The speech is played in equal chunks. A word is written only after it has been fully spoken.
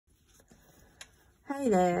Hey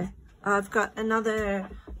there, I've got another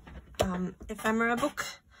ephemera book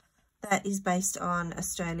that is based on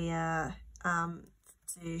Australia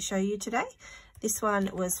to show you today. This one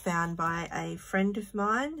was found by a friend of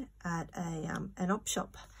mine at an op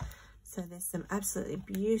shop. So there's some absolutely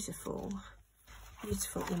beautiful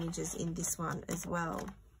images in this one as well.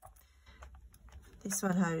 This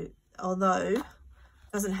one, although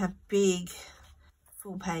doesn't have big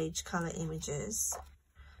full page colour images,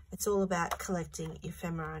 it's all about collecting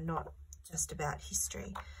ephemera, not just about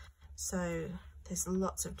history. So there's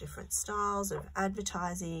lots of different styles of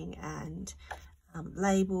advertising and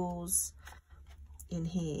labels in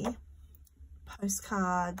here.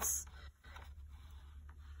 Postcards.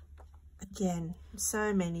 Again,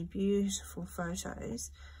 so many beautiful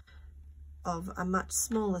photos of a much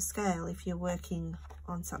smaller scale if you're working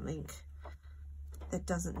on something that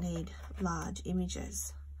doesn't need large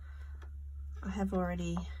images. I have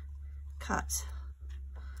already cut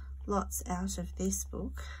lots out of this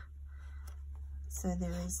book, so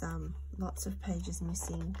there is lots of pages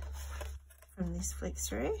missing from this flick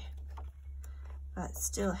through, but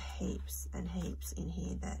still heaps and heaps in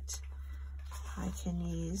here that I can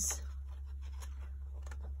use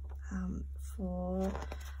for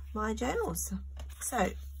my journals.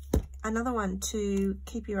 So another one to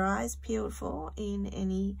keep your eyes peeled for in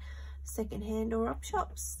any secondhand or op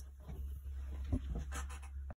shops.